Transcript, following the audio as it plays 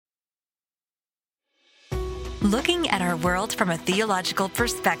Looking at our world from a theological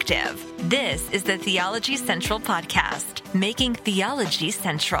perspective. This is the Theology Central Podcast, making theology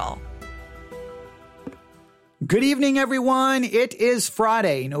central. Good evening, everyone. It is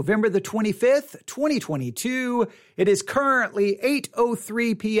Friday, November the 25th, 2022. It is currently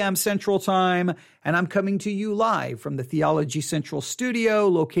 8:03 p.m. Central Time, and I'm coming to you live from the Theology Central studio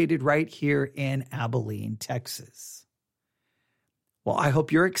located right here in Abilene, Texas. Well, I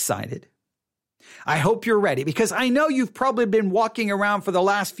hope you're excited. I hope you're ready, because I know you've probably been walking around for the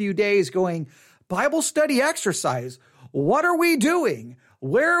last few days going, Bible study exercise. What are we doing?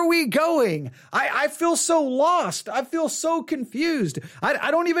 Where are we going? I feel so lost. I feel so confused.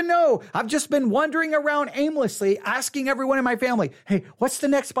 I don't even know. I've just been wandering around aimlessly asking everyone in my family, hey, what's the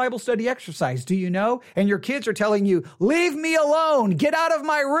next Bible study exercise? Do you know? And your kids are telling you, leave me alone. Get out of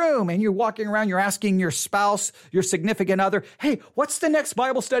my room. And you're walking around, you're asking your spouse, your significant other, hey, what's the next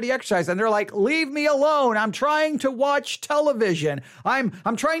Bible study exercise? And they're like, leave me alone. I'm trying to watch television. I'm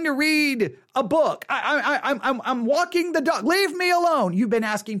trying to read a book. I'm walking the dog. Leave me alone. You've been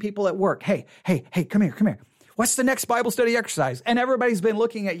asking people at work, hey, come here. What's the next Bible study exercise? And everybody's been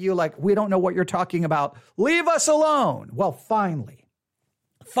looking at you like, we don't know what you're talking about. Leave us alone. Well, finally,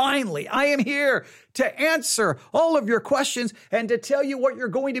 I am here to answer all of your questions and to tell you what you're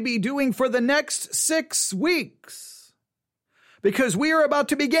going to be doing for the next 6 weeks. Because we are about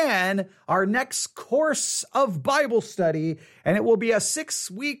to begin our next course of Bible study, and it will be a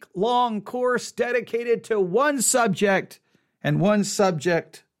 6-week-long course dedicated to one subject and one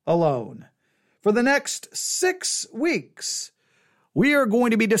subject alone. For the next 6 weeks, we are going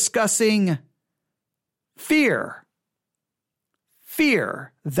to be discussing fear.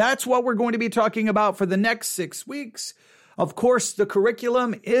 Fear. That's what we're going to be talking about for the next 6 weeks. Of course, the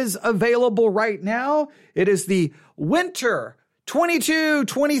curriculum is available right now. It is the Winter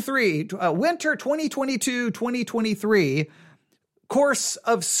 2022-2023 course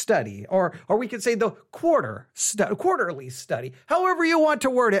of study, or we could say the quarterly study, however you want to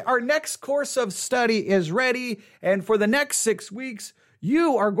word it. Our next course of study is ready, and for the next 6 weeks,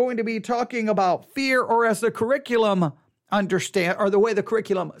 you are going to be talking about fear, or as the curriculum the way the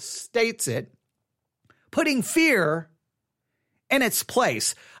curriculum states it, putting fear in its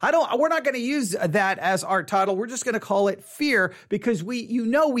place. We're not going to use that as our title. We're just going to call it fear, because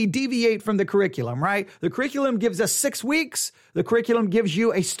we deviate from the curriculum, right? The curriculum gives us 6 weeks. The curriculum gives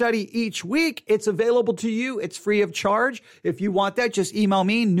you a study each week. It's available to you. It's free of charge. If you want that, just email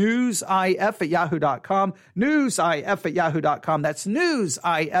me, newsif@yahoo.com, newsif@yahoo.com. That's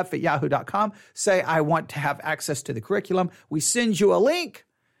newsif@yahoo.com. Say, I want to have access to the curriculum. We send you a link.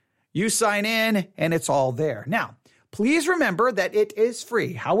 You sign in, and it's all there. Now, please remember that it is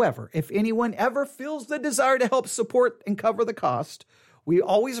free. However, if anyone ever feels the desire to help support and cover the cost, we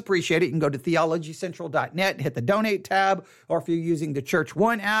always appreciate it. You can go to theologycentral.net, hit the donate tab, or if you're using the Church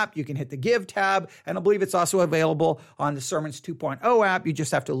One app, you can hit the give tab. And I believe it's also available on the Sermons 2.0 app. You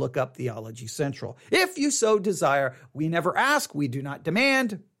just have to look up Theology Central. If you so desire, we never ask, we do not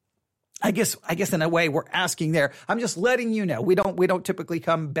demand. I guess in a way we're asking there. I'm just letting you know. We don't typically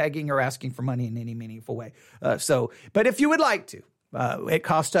come begging or asking for money in any meaningful way. But if you would like to, it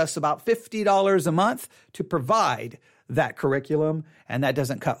costs us about $50 a month to provide that curriculum, and that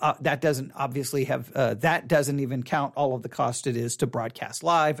doesn't even count all of the cost it is to broadcast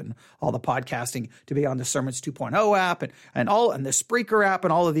live and all the podcasting, to be on the Sermons 2.0 app and the Spreaker app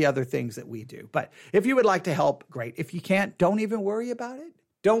and all of the other things that we do. But if you would like to help, great. If you can't, don't even worry about it.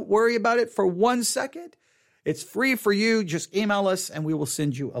 Don't worry about it for 1 second. It's free for you. Just email us and we will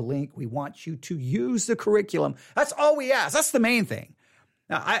send you a link. We want you to use the curriculum. That's all we ask. That's the main thing.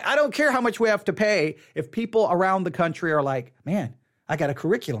 Now, I don't care how much we have to pay if people around the country are like, man, I got a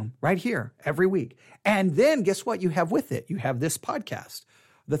curriculum right here every week. And then guess what you have with it? You have this podcast,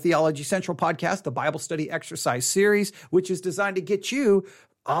 the Theology Central podcast, the Bible Study Exercise Series, which is designed to get you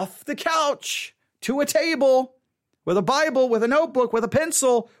off the couch to a table with a Bible, with a notebook, with a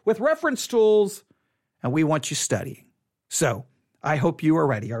pencil, with reference tools, and we want you studying. So I hope you are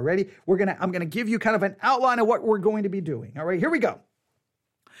ready. Are you ready? I'm going to give you kind of an outline of what we're going to be doing. All right, here we go.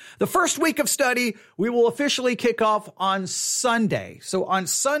 The first week of study, we will officially kick off on Sunday. So on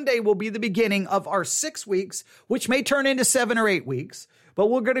Sunday will be the beginning of our 6 weeks, which may turn into 7 or 8 weeks,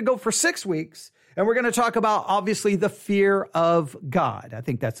 but we're going to go for 6 weeks. And we're going to talk about, obviously, the fear of God. I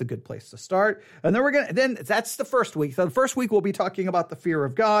think that's a good place to start. And then that's the first week. So the first week, we'll be talking about the fear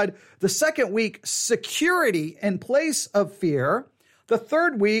of God. The second week, security in place of fear. The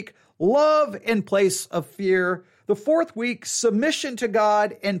third week, love in place of fear. The fourth week, submission to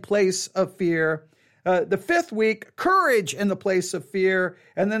God in place of fear. The fifth week, courage in the place of fear.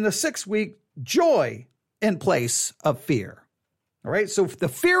 And then the sixth week, joy in place of fear. All right. So the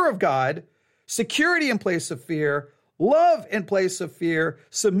fear of God, security in place of fear, love in place of fear,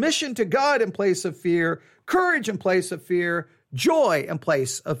 submission to God in place of fear, courage in place of fear, joy in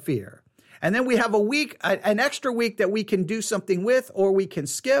place of fear. And then we have a week, an extra week that we can do something with, or we can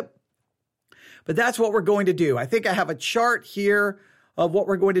skip. But that's what we're going to do. I think I have a chart here of what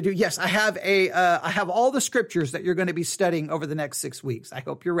we're going to do. Yes, I have all the scriptures that you're going to be studying over the next 6 weeks. I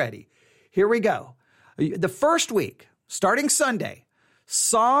hope you're ready. Here we go. The first week, starting Sunday,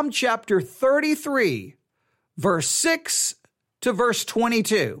 Psalm chapter 33, verse 6 to verse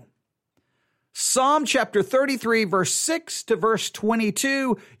 22. Psalm chapter 33, verse 6 to verse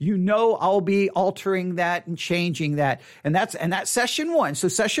 22. You know I'll be altering that and changing that. And that's session 1. So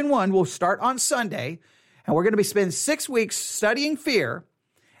session 1 will start on Sunday, and we're going to be spending 6 weeks studying fear.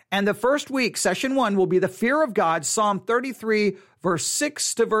 And the first week, session 1, will be the fear of God, Psalm 33, verse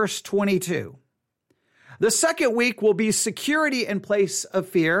 6 to verse 22. The second week will be security in place of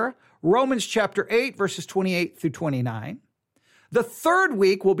fear, Romans chapter 8, verses 28 through 29. The third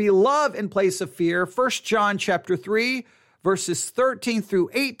week will be love in place of fear, 1 John chapter 3, verses 13 through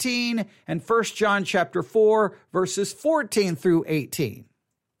 18, and 1 John chapter 4, verses 14 through 18.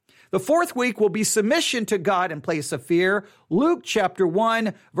 The fourth week will be submission to God in place of fear, Luke chapter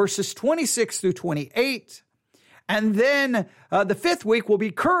 1, verses 26 through 28. And then the fifth week will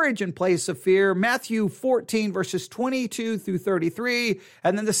be courage in place of fear, Matthew 14, verses 22 through 33.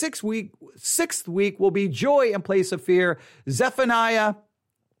 And then the sixth week will be joy in place of fear, Zephaniah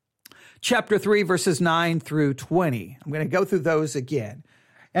chapter 3, verses 9 through 20. I'm going to go through those again.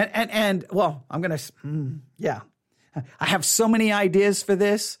 And I'm going to, I have so many ideas for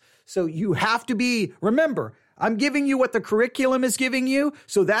this. So you have to remember, I'm giving you what the curriculum is giving you,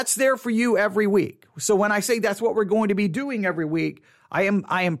 so that's there for you every week. So when I say that's what we're going to be doing every week, I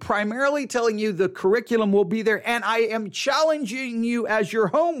am primarily telling you the curriculum will be there, and I am challenging you as your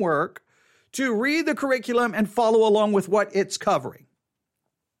homework to read the curriculum and follow along with what it's covering.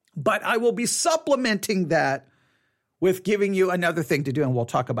 But I will be supplementing that with giving you another thing to do, and we'll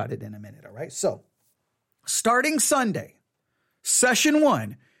talk about it in a minute, all right? So starting Sunday, session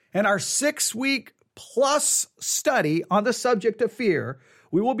 1, in our 6-week plus study on the subject of fear,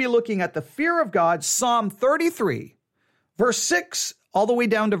 we will be looking at the fear of God, Psalm 33, verse 6, all the way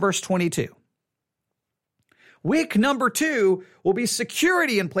down to verse 22. Week number 2 will be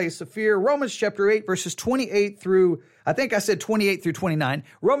security in place of fear, Romans chapter 8, verses 28 through, I think I said 28 through 29,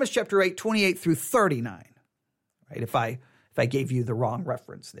 Romans chapter 8, 28 through 39, right? If I gave you the wrong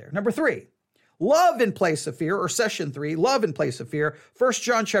reference there. Number 3. Love in place of fear, or session 3, love in place of fear, 1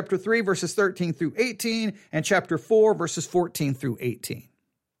 John chapter 3, verses 13 through 18, and chapter 4, verses 14 through 18.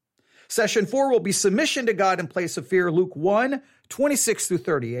 Session 4 will be submission to God in place of fear, Luke 1, 26 through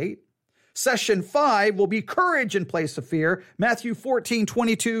 38. Session 5 will be courage in place of fear, Matthew 14,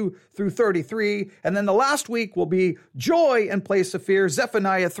 22 through 33. And then the last week will be joy in place of fear,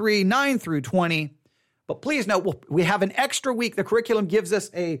 Zephaniah 3, 9 through 20. But please note, we have an extra week. The curriculum gives us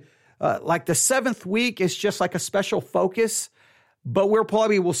like the 7th week is just like a special focus, but we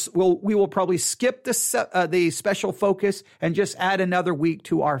will probably skip the special focus and just add another week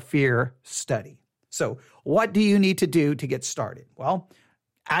to our fear study. So what do you need to do to get started? Well,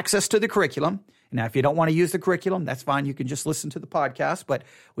 access to the curriculum. Now, if you don't want to use the curriculum, that's fine. You can just listen to the podcast, but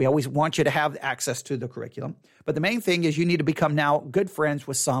we always want you to have access to the curriculum. But the main thing is you need to become now good friends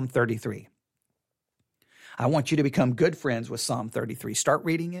with Psalm 33. I want you to become good friends with Psalm 33. Start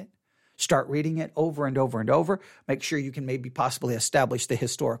reading it. Start reading it over and over and over. Make sure you can maybe possibly establish the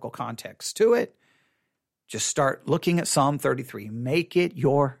historical context to it. Just start looking at Psalm 33. Make it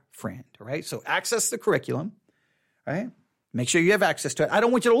your friend, all right? So access the curriculum, right? Make sure you have access to it. I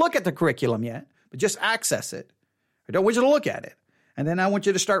don't want you to look at the curriculum yet, but just access it. I don't want you to look at it. And then I want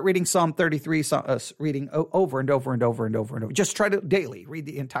you to start reading Psalm 33, reading over and over and over and over and over. Just try to daily read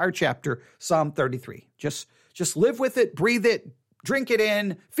the entire chapter, Psalm 33. Just live with it, breathe it, drink it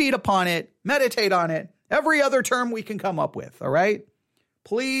in, feed upon it, meditate on it, every other term we can come up with, all right?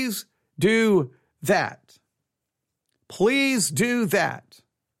 Please do that. Please do that.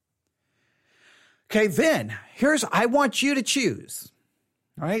 Okay, then, I want you to choose,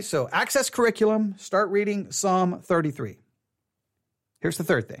 all right? So access curriculum, start reading Psalm 33. Here's the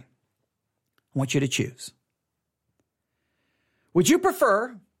third thing. I want you to choose. Would you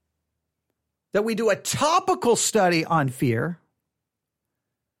prefer that we do a topical study on fear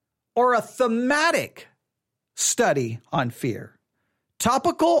or a thematic study on fear?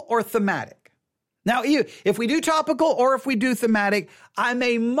 Topical or thematic? Now, if we do topical or if we do thematic, I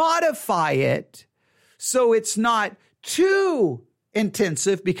may modify it so it's not too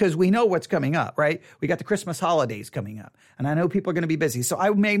intensive because we know what's coming up, right? We got the Christmas holidays coming up, and I know people are going to be busy. So I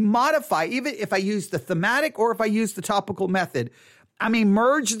may modify, even if I use the thematic or if I use the topical method. I may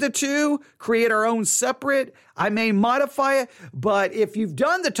merge the two, create our own separate. I may modify it, but if you've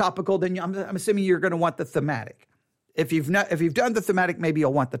done the topical, then I'm assuming you're going to want the thematic. If you've done the thematic, maybe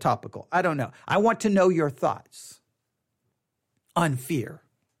you'll want the topical. I don't know. I want to know your thoughts on fear.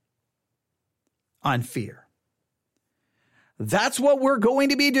 On fear. That's what we're going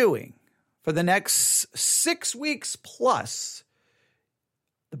to be doing for the next 6 weeks plus.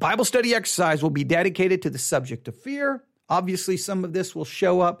 The Bible study exercise will be dedicated to the subject of fear. Obviously, some of this will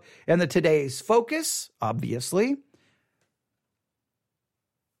show up in the today's focus, obviously.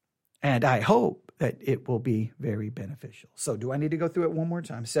 And I hope that it will be very beneficial. So do I need to go through it one more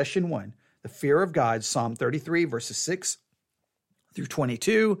time? Session 1, the fear of God, Psalm 33, verses 6 through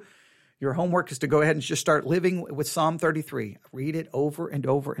 22. Your homework is to go ahead and just start living with Psalm 33. Read it over and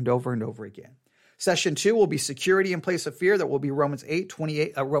over and over and over again. Session 2 will be security in place of fear. That will be Romans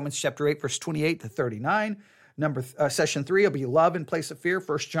chapter 8, verse 28 to 39. Session 3 will be love in place of fear,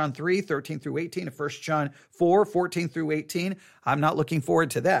 1 John 3, 13 through 18, and 1 John 4, 14 through 18. I'm not looking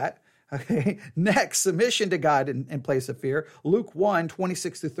forward to that. Okay. Next, submission to God in place of fear, Luke 1,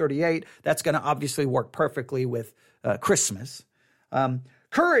 26 through 38. That's going to obviously work perfectly with Christmas.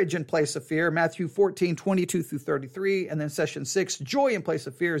 Courage in place of fear, Matthew 14, 22 through 33. And then session 6, joy in place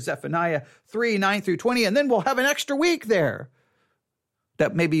of fear, Zephaniah 3, 9 through 20. And then we'll have an extra week there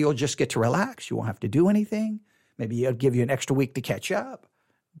that maybe you'll just get to relax. You won't have to do anything. Maybe it'll give you an extra week to catch up,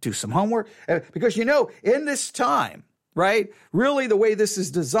 do some homework. Because, in this time, right, really the way this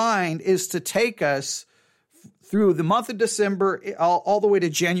is designed is to take us through the month of December all the way to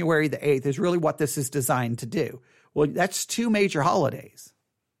January the 8th is really what this is designed to do. Well, that's 2 major holidays,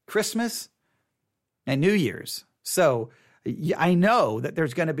 Christmas and New Year's. So I know that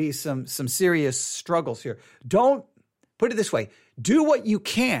there's going to be some serious struggles here. Don't put it this way. Do what you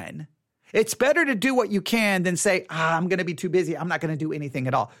can. It's better to do what you can than say, I'm going to be too busy. I'm not going to do anything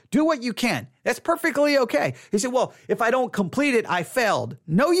at all. Do what you can. That's perfectly okay. You say, well, if I don't complete it, I failed.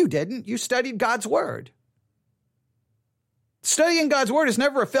 No, you didn't. You studied God's word. Studying God's word is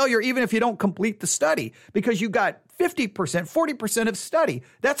never a failure, even if you don't complete the study, because you got 50%, 40% of study.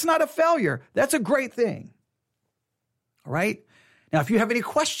 That's not a failure. That's a great thing. All right. Now, if you have any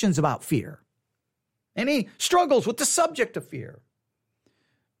questions about fear, any struggles with the subject of fear,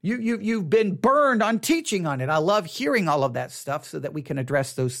 You've been burned on teaching on it. I love hearing all of that stuff so that we can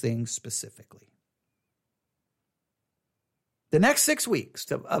address those things specifically. The next 6 weeks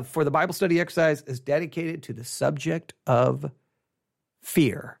for the Bible study exercise is dedicated to the subject of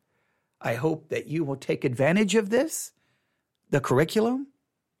fear. I hope that you will take advantage of this, the curriculum,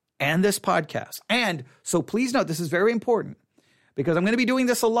 and this podcast. And so please note, this is very important, because I'm going to be doing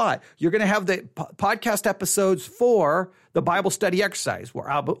this a lot. You're going to have the podcast episodes for the Bible study exercise, where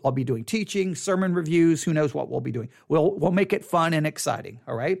I'll be doing teaching, sermon reviews. Who knows what we'll be doing? We'll make it fun and exciting.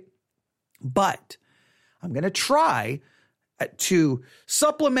 All right. But I'm going to try to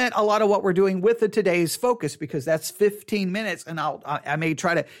supplement a lot of what we're doing with the today's focus, because that's 15 minutes. And I may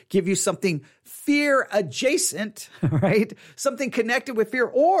try to give you something fear adjacent, right? Something connected with fear,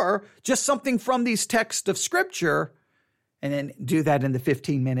 or just something from these texts of scripture, and then do that in the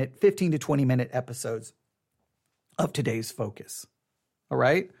 15 to 20 minute episodes of today's focus. All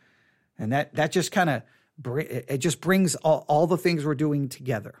right. And that just kind of, it just brings all the things we're doing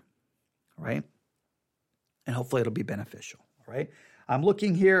together. All right. And hopefully it'll be beneficial. All right. I'm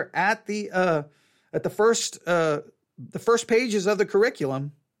looking here at the first pages of the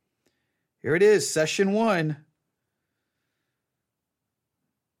curriculum. Here it is, session 1.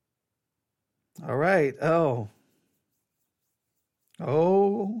 All right.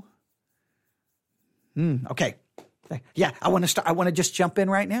 Okay. Yeah, I want to start. I want to just jump in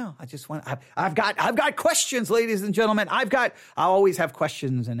right now. I've got questions, ladies and gentlemen. I always have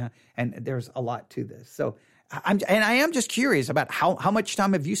questions, and there's a lot to this. So I am just curious about how much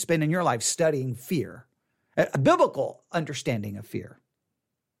time have you spent in your life studying fear, a biblical understanding of fear.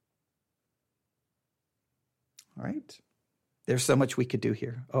 All right. There's so much we could do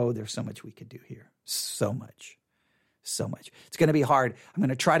here. Oh, there's so much we could do here. So much. It's going to be hard. I'm going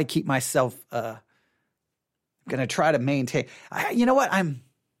to try to keep myself, going to try to maintain. You know what?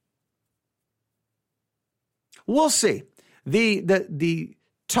 We'll see. The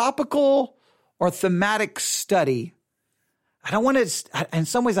topical or thematic study, I don't want to, in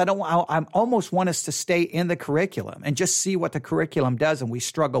some ways, I almost want us to stay in the curriculum and just see what the curriculum does, and we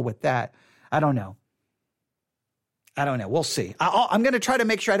struggle with that. I don't know. I don't know. We'll see. I'm going to try to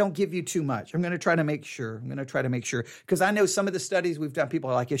make sure I don't give you too much. I'm going to try to make sure. Because I know some of the studies we've done, people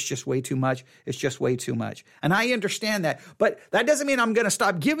are like, it's just way too much. It's just way too much. And I understand that. But that doesn't mean I'm going to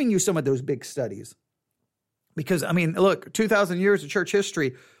stop giving you some of those big studies. Because, I mean, look, 2,000 years of church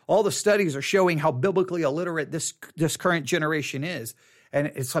history, all the studies are showing how biblically illiterate this current generation is. And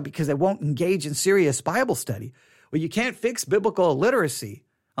it's like because they won't engage in serious Bible study. Well, you can't fix biblical illiteracy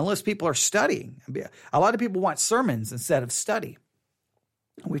unless people are studying. A lot of people want sermons instead of study.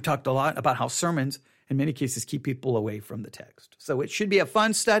 We've talked a lot about how sermons, in many cases, keep people away from the text. So it should be a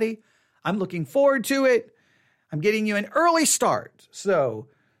fun study. I'm looking forward to it. I'm getting you an early start. So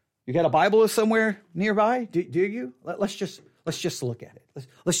you got a Bible somewhere nearby? Do you? Let's just look at it.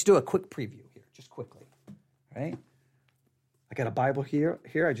 Let's do a quick preview here, just quickly. All right? I got a Bible here.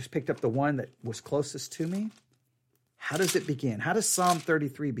 I just picked up the one that was closest to me. How does it begin? How does Psalm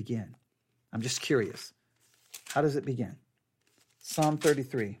 33 begin? I'm just curious. How does it begin? Psalm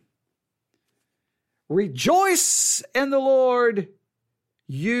 33. Rejoice in the Lord,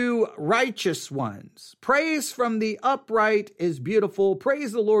 you righteous ones. Praise from the upright is beautiful.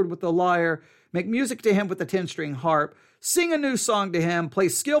 Praise the Lord with the lyre. Make music to him with the 10-string harp. Sing a new song to him. Play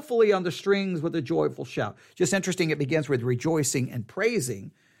skillfully on the strings with a joyful shout. Just interesting, it begins with rejoicing and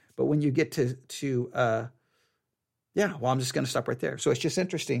praising. But when you get I'm just going to stop right there. So it's just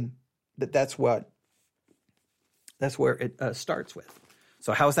interesting that that's where it starts with.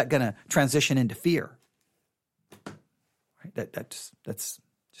 So how is that going to transition into fear? Right? That's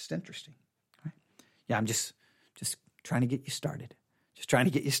just interesting. Right? Yeah, I'm just trying to get you started. Just trying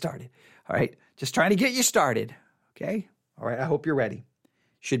to get you started. All right, just trying to get you started. Okay. All right. I hope you're ready.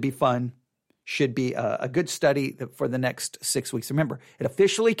 Should be fun. Should be a good study for the next 6 weeks. Remember, it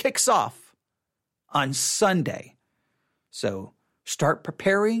officially kicks off on Sunday. So start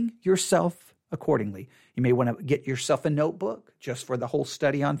preparing yourself accordingly. You may want to get yourself a notebook just for the whole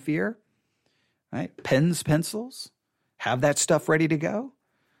study on fear, right? Pens, pencils, have that stuff ready to go.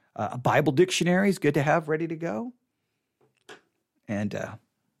 A Bible dictionary is good to have ready to go. And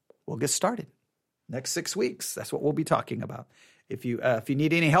we'll get started. Next 6 weeks, that's what we'll be talking about. If you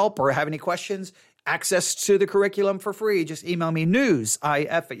need any help or have any questions, access to the curriculum for free, just email me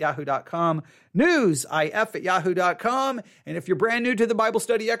newsif@yahoo.com, newsif@yahoo.com. And if you're brand new to the Bible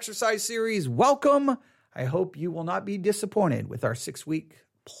Study Exercise Series, welcome. I hope you will not be disappointed with our 6-week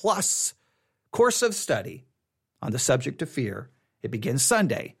plus course of study on the subject of fear. It begins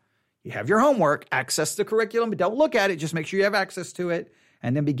Sunday. You have your homework, access the curriculum, but don't look at it. Just make sure you have access to it.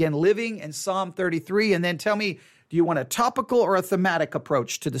 And then begin living in Psalm 33. And then tell me, do you want a topical or a thematic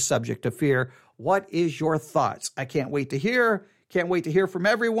approach to the subject of fear? What is your thoughts? I can't wait to hear. Can't wait to hear from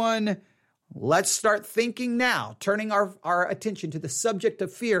everyone. Let's start thinking now, turning our attention to the subject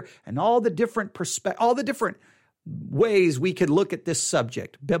of fear and all the different ways we could look at this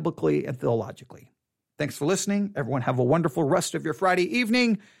subject, biblically and theologically. Thanks for listening. Everyone have a wonderful rest of your Friday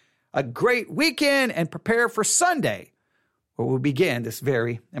evening, a great weekend, and prepare for Sunday, where we'll begin this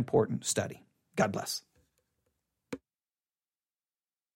very important study. God bless.